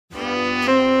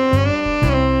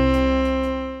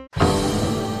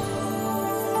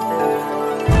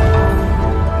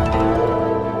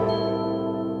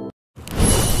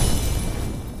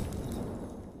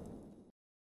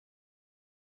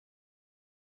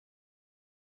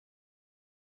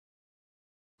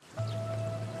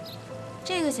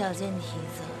这个小贱蹄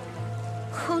子，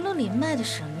葫芦里卖的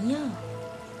什么药？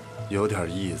有点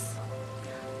意思。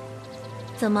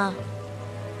怎么，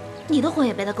你的魂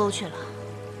也被他勾去了？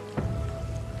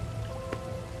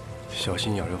小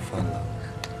心眼又翻了。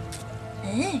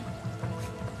哎，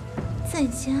在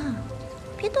家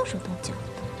别动手动脚的。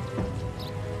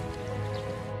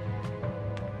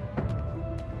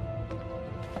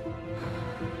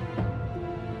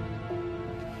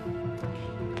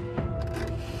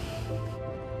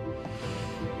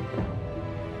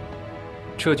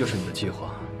 这就是你的计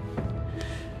划，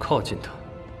靠近他，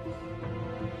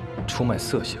出卖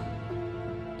色相，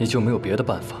你就没有别的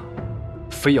办法，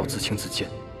非要自轻自贱。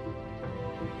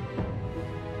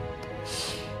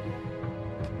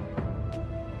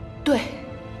对，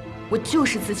我就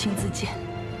是自轻自贱。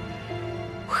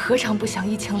我何尝不想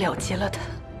一枪了结了他？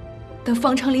但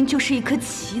方长林就是一颗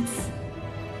棋子。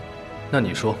那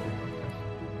你说，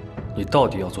你到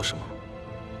底要做什么？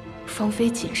芳菲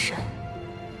谨慎。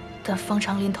 但方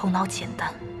长林头脑简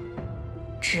单，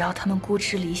只要他们孤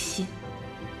枝离心，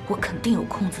我肯定有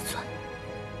空子钻。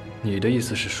你的意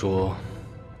思是说，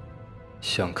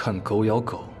想看狗咬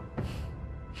狗？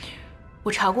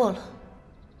我查过了，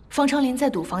方长林在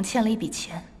赌坊欠了一笔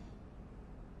钱。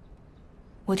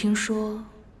我听说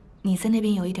你在那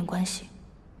边有一点关系。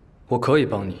我可以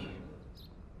帮你，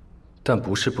但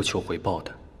不是不求回报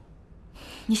的。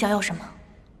你想要什么？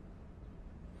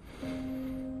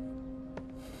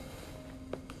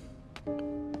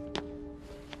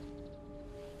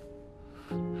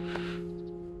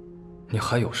 你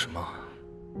还有什么？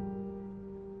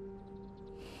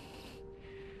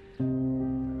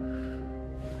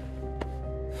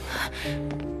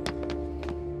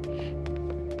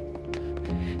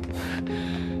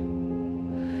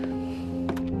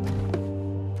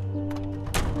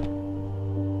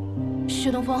薛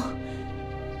东风，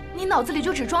你脑子里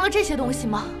就只装了这些东西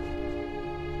吗？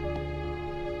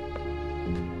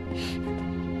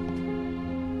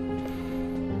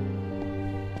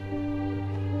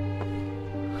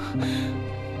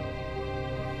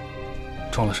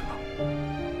 装了什么？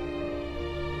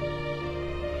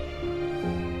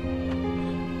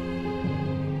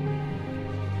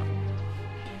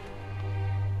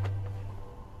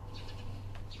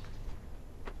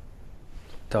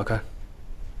打开。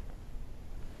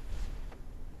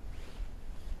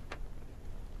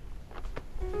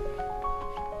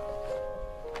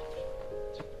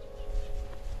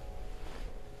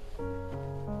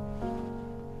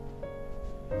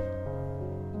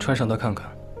穿上它看看。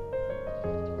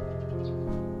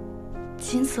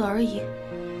 仅此而已。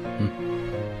嗯。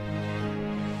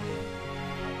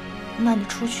那你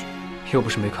出去。又不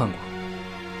是没看过。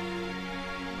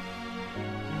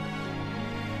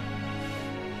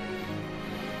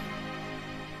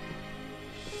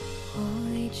我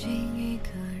已经一个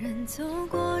人走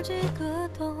过这个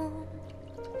洞，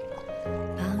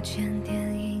抱歉，电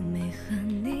影没和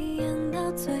你演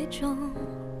到最终，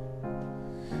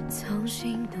从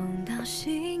心动到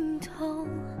心痛，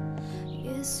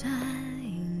也算。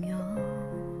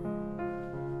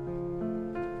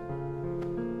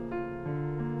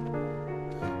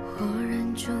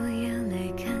 住眼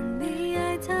泪看你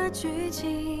爱的剧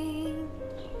情，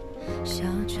笑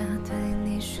着对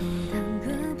你说当个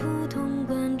普通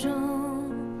观众，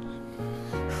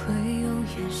会永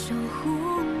远守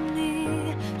护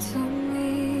你，从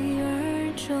一而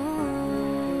终。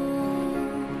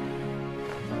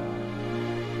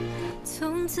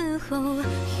从此后，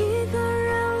一个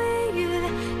人淋雨，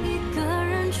一个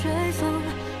人吹风，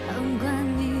旁观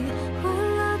你为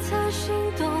了他心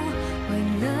动。 为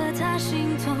了他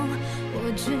心痛，我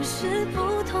只是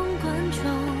普通观众，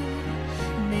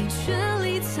没权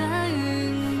利参与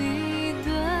你的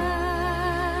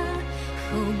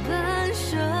后半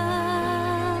生。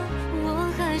我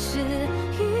还是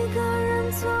一个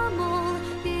人做梦，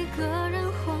一个人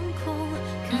惶恐，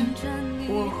看着你。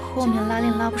我后面拉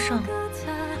链拉不上，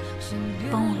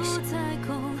帮我一下。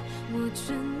我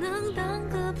只能当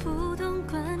个普通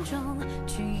观众，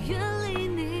去远离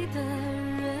你的。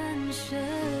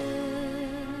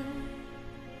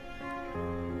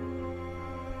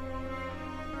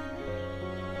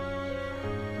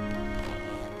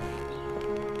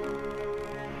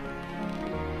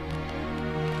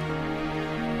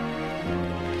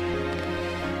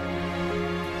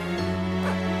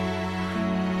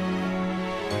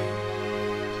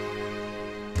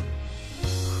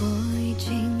 我已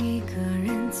经一个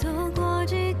人走过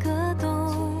这个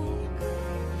洞，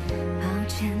抱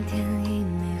歉，电影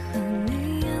没和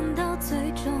你演到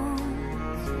最终，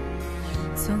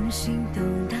从心动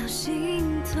到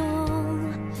心痛，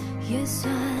也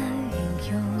算英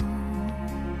勇。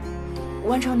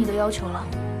完成你的要求了，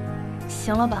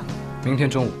行了吧？明天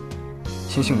中午，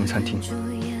新兴营餐厅，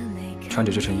穿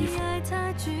着这身衣服。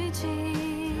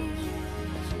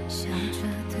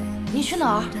你去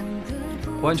哪儿？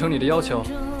完成你的要求。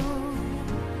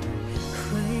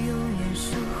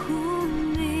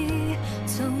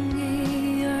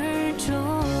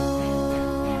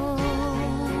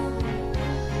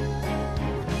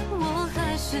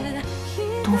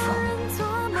东风，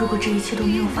如果这一切都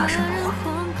没有发生的话，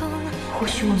或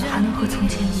许我们还能和从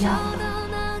前一样了。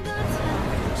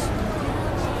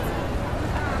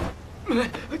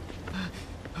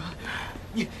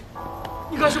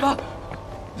你干什么？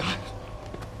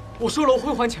我说了我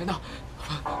会还钱的。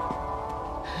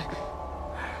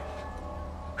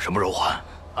什么时候还？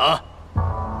啊？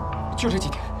就这几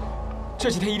天，这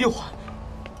几天一定还。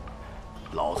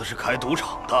老子是开赌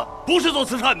场的，不是做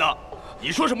慈善的。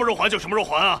你说什么时候还就什么时候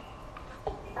还啊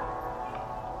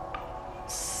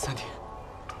？3天，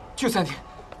就3天。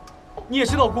你也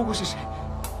知道我姑姑是谁，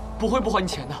不会不还你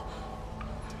钱的。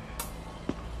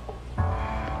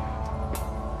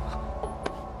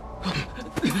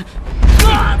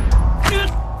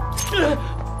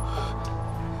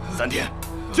3天，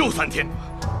就3天，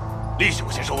利息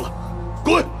我先收了，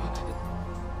滚！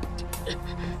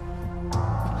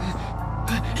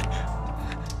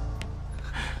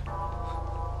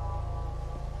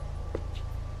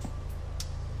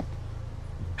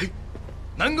嘿，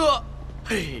南哥，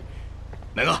嘿，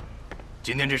南哥，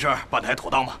今天这事儿办得还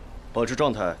妥当吗？保持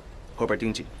状态，后边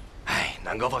盯紧。哎，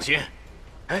南哥放心。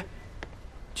哎，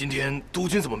今天督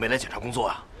军怎么没来检查工作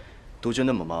啊？督军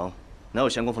那么忙，哪有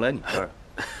闲工夫来你这儿？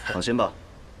放心吧，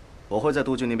我会在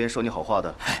督军那边说你好话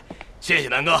的。谢谢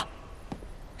南哥。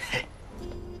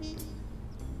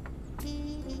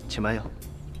请慢用。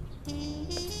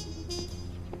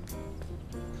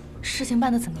事情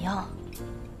办得怎么样？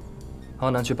阿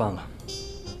南去办了。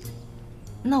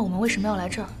那我们为什么要来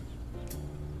这儿？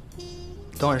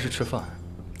当然是吃饭。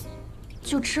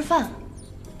就吃饭？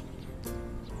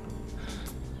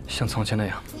像从前那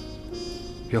样，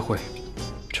约会，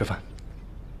吃饭。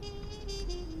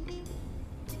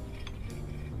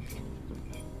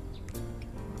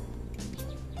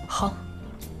好。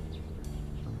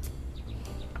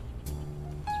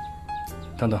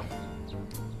等等。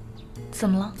怎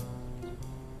么了？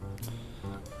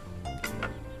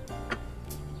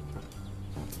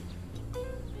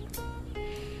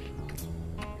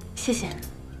谢谢。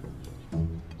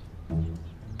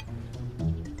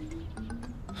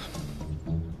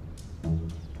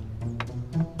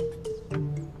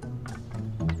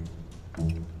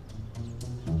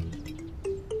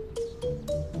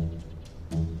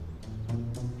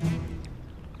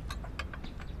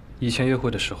以前约会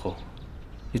的时候，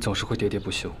你总是会喋喋不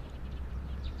休，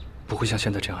不会像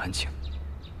现在这样安静。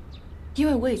因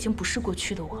为我已经不是过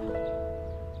去的我了，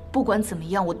不管怎么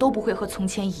样，我都不会和从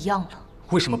前一样了。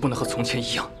为什么不能和从前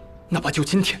一样？哪怕就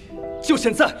今天，就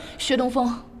现在。薛东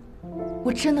风，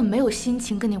我真的没有心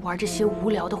情跟你玩这些无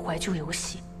聊的怀旧游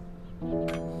戏。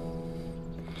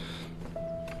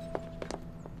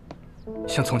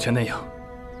像从前那样，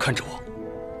看着我。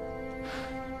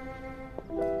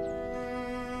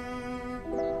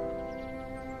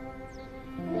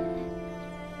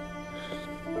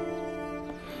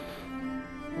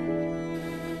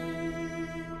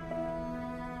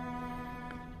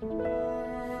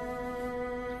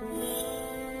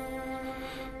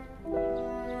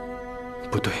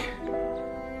不对，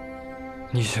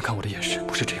你以前看我的眼神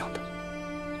不是这样的。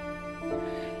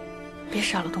别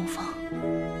傻了，东方，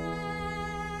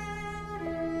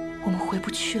我们回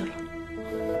不去了。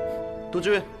督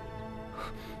军，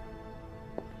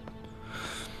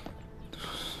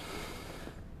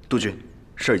督军，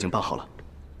事儿已经办好了。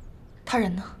他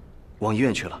人呢？往医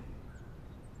院去了。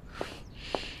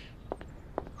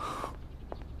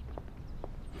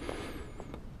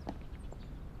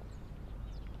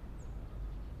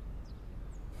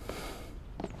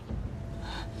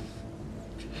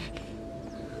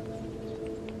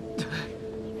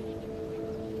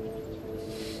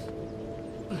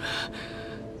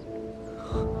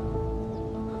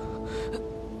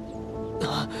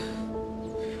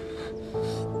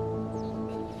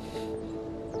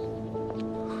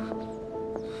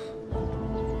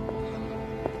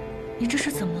你这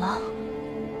是怎么了？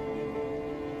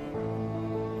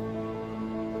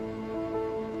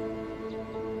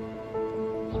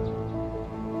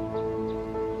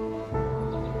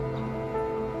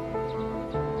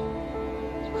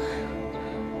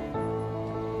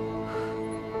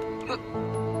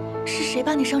是谁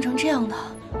把你伤成这样的？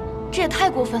这也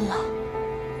太过分了！